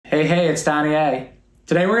Hey, it's Donny A.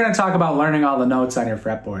 Today we're going to talk about learning all the notes on your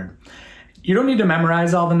fretboard. You don't need to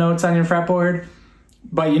memorize all the notes on your fretboard,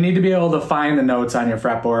 but you need to be able to find the notes on your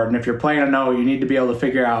fretboard. And if you're playing a note, you need to be able to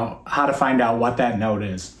figure out how to find out what that note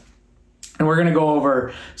is. And we're going to go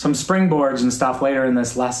over some springboards and stuff later in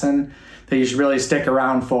this lesson that you should really stick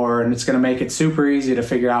around for, and it's going to make it super easy to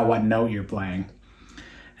figure out what note you're playing.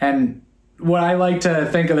 And what I like to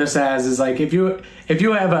think of this as is like if you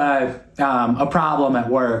have a problem at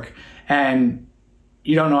work and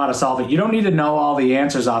you don't know how to solve it, you don't need to know all the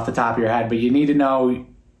answers off the top of your head, but you need to know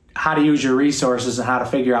how to use your resources and how to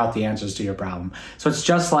figure out the answers to your problem. So it's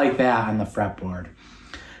just like that on the fretboard.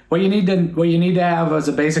 What you need to have as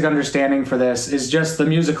a basic understanding for this is just the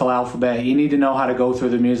musical alphabet. You need to know how to go through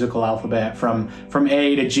the musical alphabet from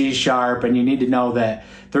A to G sharp, and you need to know that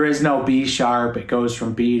there is no B sharp. It goes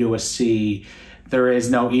from B to a C. There is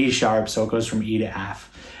no E sharp, so it goes from E to F.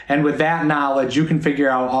 And with that knowledge, you can figure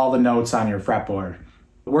out all the notes on your fretboard.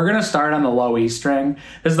 We're going to start on the low E string.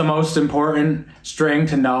 This is the most important string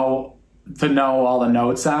to know all the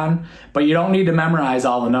notes on, but you don't need to memorize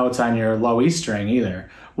all the notes on your low E string either.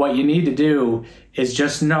 What you need to do is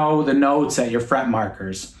just know the notes at your fret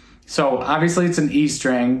markers. So obviously it's an E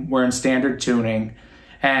string, we're in standard tuning,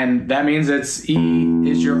 and that means it's E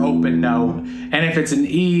is your open note. And if it's an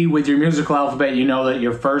E with your musical alphabet, you know that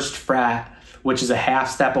your first fret, which is a half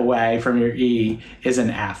step away from your E, is an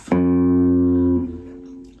F.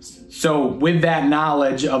 So with that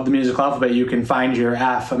knowledge of the musical alphabet, you can find your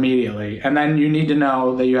F immediately. And then you need to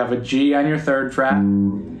know that you have a G on your 3rd fret,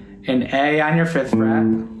 an A on your 5th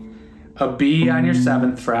fret, a B on your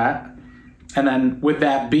 7th fret, and then with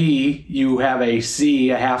that B, you have a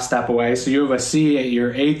C a half step away, so you have a C at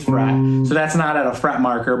your 8th fret. So that's not at a fret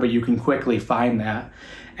marker, but you can quickly find that.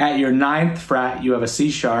 At your 9th fret, you have a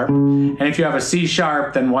C sharp, and if you have a C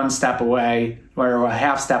sharp, then one step away, or a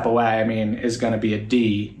half step away, is going to be a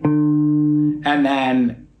D. And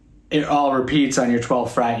then it all repeats on your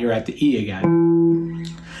 12th fret, you're at the E again.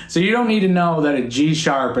 So you don't need to know that a G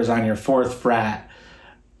sharp is on your 4th fret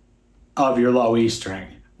of your low E string.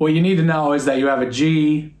 What you need to know is that you have a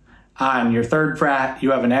G on your 3rd fret,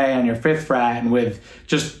 you have an A on your 5th fret, and with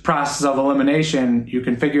just process of elimination, you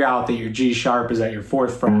can figure out that your G sharp is at your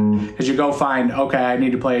 4th fret. Because you go find, okay, I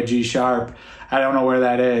need to play a G sharp, I don't know where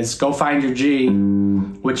that is. Go find your G,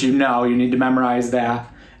 which you need to memorize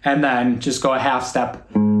that, and then just go a half step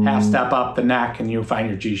up the neck and you'll find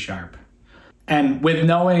your G sharp. And with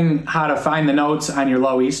knowing how to find the notes on your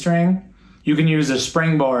low E string, you can use a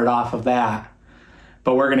springboard off of that,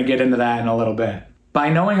 but we're going to get into that in a little bit. By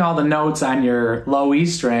knowing all the notes on your low E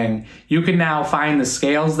string, you can now find the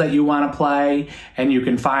scales that you want to play, and you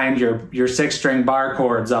can find your 6-string bar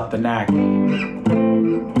chords up the neck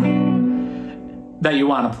that you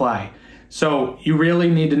want to play. So you really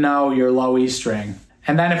need to know your low E string.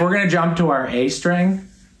 And then if we're going to jump to our A string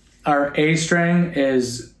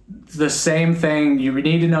is the same thing. You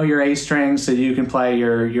need to know your A string so you can play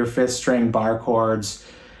your 5th string bar chords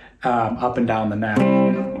up and down the neck.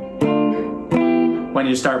 When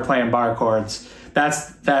you start playing bar chords,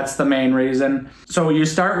 that's the main reason. So you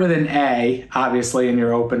start with an A, obviously, in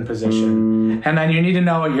your open position, and then you need to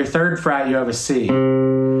know at your 3rd fret you have a C.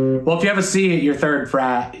 Well, if you have a C at your 3rd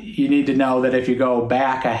fret, you need to know that if you go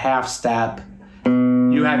back a half step,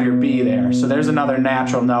 you have your B there. So there's another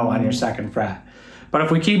natural note on your 2nd fret. But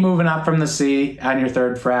if we keep moving up from the C on your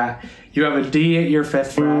 3rd fret, you have a D at your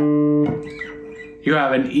 5th fret, you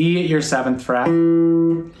have an E at your 7th fret,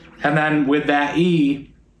 and then with that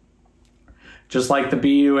E, just like the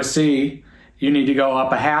B to a C, you need to go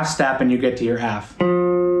up a half step and you get to your F.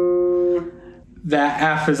 That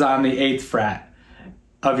F is on the 8th fret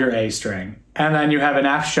of your A string. And then you have an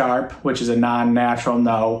F sharp, which is a non-natural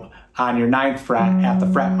note, on your 9th fret at the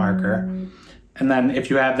fret marker. And then if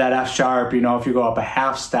you have that F sharp, if you go up a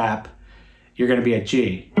half step, you're going to be at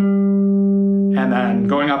G. And then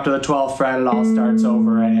going up to the 12th fret, it all starts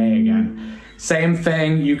over at A again. Same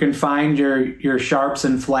thing, you can find your sharps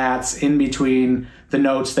and flats in between the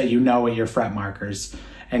notes that you know at your fret markers.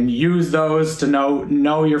 And use those to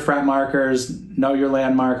know your fret markers, know your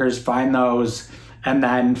land markers, find those, and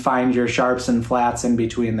then find your sharps and flats in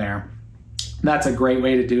between there. That's a great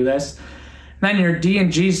way to do this. Then your D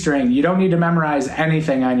and G string, you don't need to memorize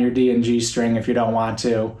anything on your D and G string if you don't want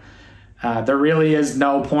to. There really is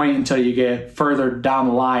no point until you get further down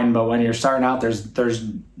the line, but when you're starting out, there's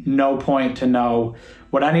no point to know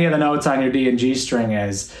what any of the notes on your D and G string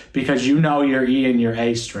is, because you know your E and your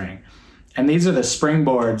A string. And these are the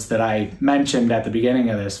springboards that I mentioned at the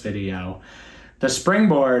beginning of this video. The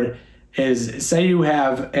springboard is, say you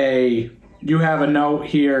have a note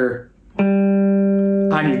here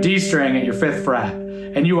on your D string at your 5th fret,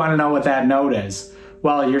 and you want to know what that note is.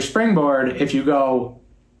 Well, your springboard, if you go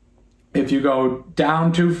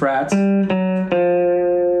down 2 frets, so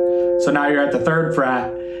now you're at the 3rd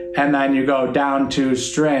fret, and then you go down 2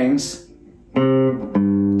 strings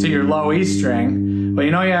to your low E string. Well,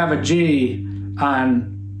 you know you have a G on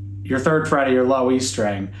your 3rd fret of your low E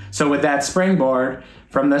string. So with that springboard,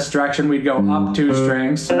 from this direction, we'd go up 2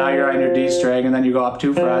 strings. So now you're on your D string, and then you go up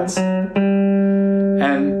 2 frets.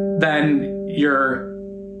 And then you're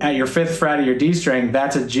at your 5th fret of your D string,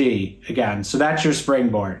 that's a G again. So that's your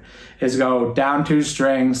springboard, is go down 2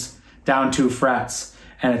 strings, down 2 frets,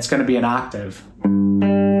 and it's gonna be an octave.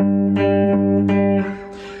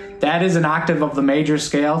 That is an octave of the major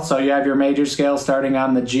scale. So you have your major scale starting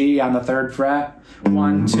on the G on the 3rd fret.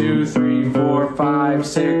 1, 2, 3, 4, 5,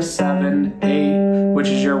 6, 7, 8, which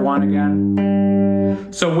is your 1 again.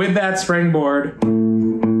 So with that springboard,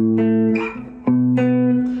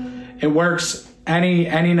 it works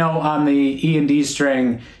any note on the E and D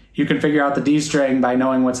string. You can figure out the D string by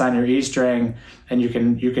knowing what's on your E string, and you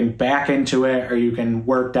can back into it, or you can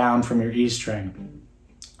work down from your E string.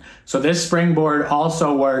 So this springboard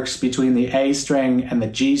also works between the A string and the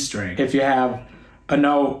G string. If you have a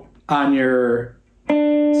note on your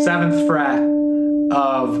 7th fret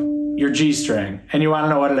of your G string and you want to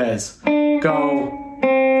know what it is, go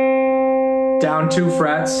down 2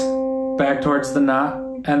 frets back towards the nut,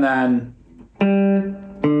 and then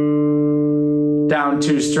down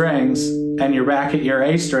 2 strings, and you're back at your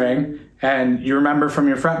A string. And you remember from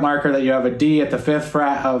your fret marker that you have a D at the 5th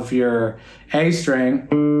fret of your A string.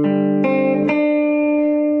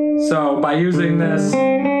 So by using this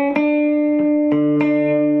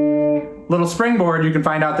little springboard, you can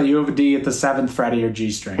find out that you have a D at the 7th fret of your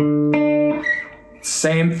G string.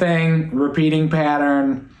 Same thing, repeating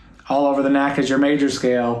pattern all over the neck as your major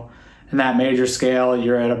scale. And that major scale,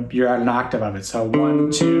 you're at an octave of it. So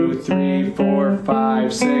 1, 2, 3, 4,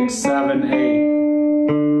 5, 6, 7, 8.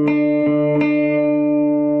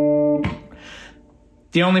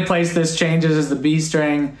 The only place this changes is the B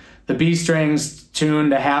string. The B string's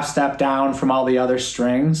tuned a half step down from all the other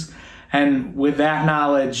strings. And with that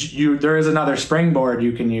knowledge, there is another springboard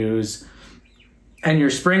you can use. And your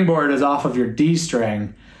springboard is off of your D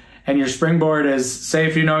string. And your springboard is, say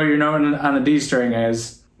if you know your note on the D string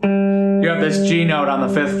is, you have this G note on the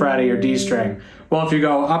 5th fret of your D string. Well, if you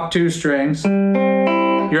go up 2 strings,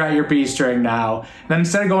 you're at your B string now. And then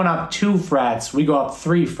instead of going up 2 frets, we go up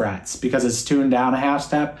 3 frets because it's tuned down a half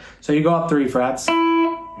step. So you go up 3 frets.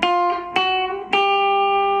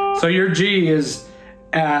 So your G is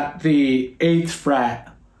at the 8th fret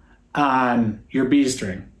on your B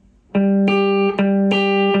string.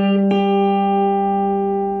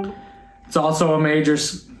 It's also a major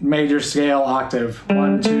scale octave.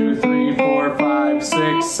 1, 2, 3, 4, 5,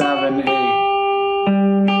 6, 7, 8.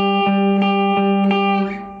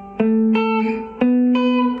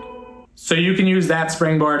 So you can use that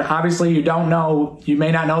springboard. Obviously you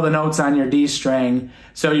may not know the notes on your D string,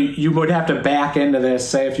 so you would have to back into this.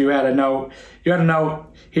 Say if you had a note here on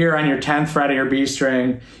your 10th fret of your B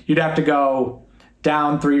string, you'd have to go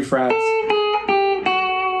down 3 frets,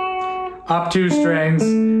 up 2 strings.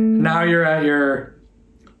 Now you're at your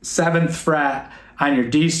 7th fret on your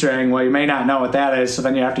D string. Well, you may not know what that is, so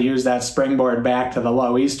then you have to use that springboard back to the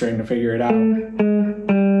low E string to figure it out.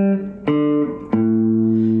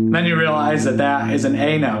 Then you realize that is an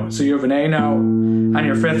A note. So you have an A note on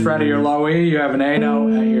your 5th fret of your low E, you have an A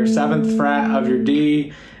note at your 7th fret of your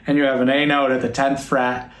D, and you have an A note at the 10th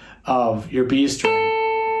fret of your B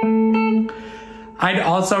string. I'd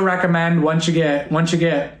also recommend once you get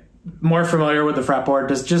more familiar with the fretboard,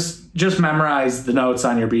 just memorize the notes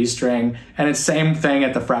on your B string. And it's same thing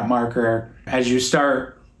at the fret marker. As you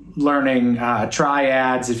start learning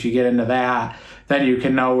triads, if you get into that, then you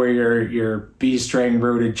can know where your B string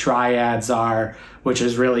rooted triads are, which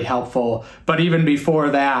is really helpful. But even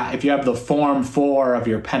before that, if you have the form 4 of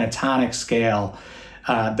your pentatonic scale,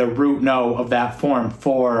 the root note of that form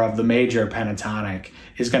 4 of the major pentatonic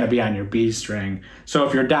is going to be on your B string. So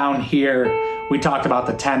if you're down here, we talked about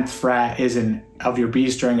the 10th fret of your B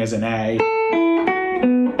string is an A.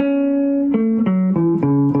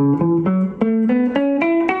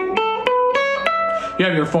 You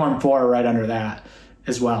have your form 4 right under that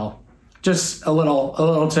as well. Just a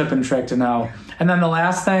little tip and trick to know. And then the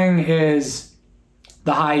last thing is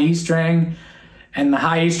the high E string. And the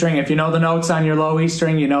high E string, if you know the notes on your low E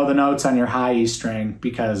string, you know the notes on your high E string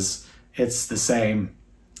because it's the same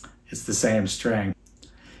string.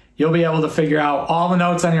 You'll be able to figure out all the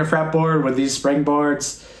notes on your fretboard with these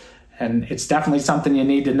springboards, and it's definitely something you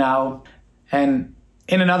need to know. And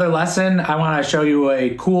In another lesson, I want to show you a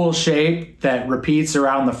cool shape that repeats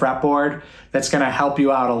around the fretboard that's going to help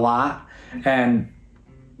you out a lot. And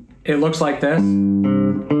it looks like this.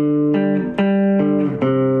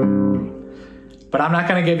 But I'm not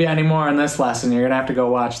going to give you any more in this lesson. You're going to have to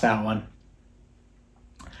go watch that one.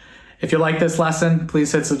 If you like this lesson,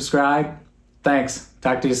 please hit subscribe. Thanks.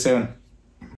 Talk to you soon.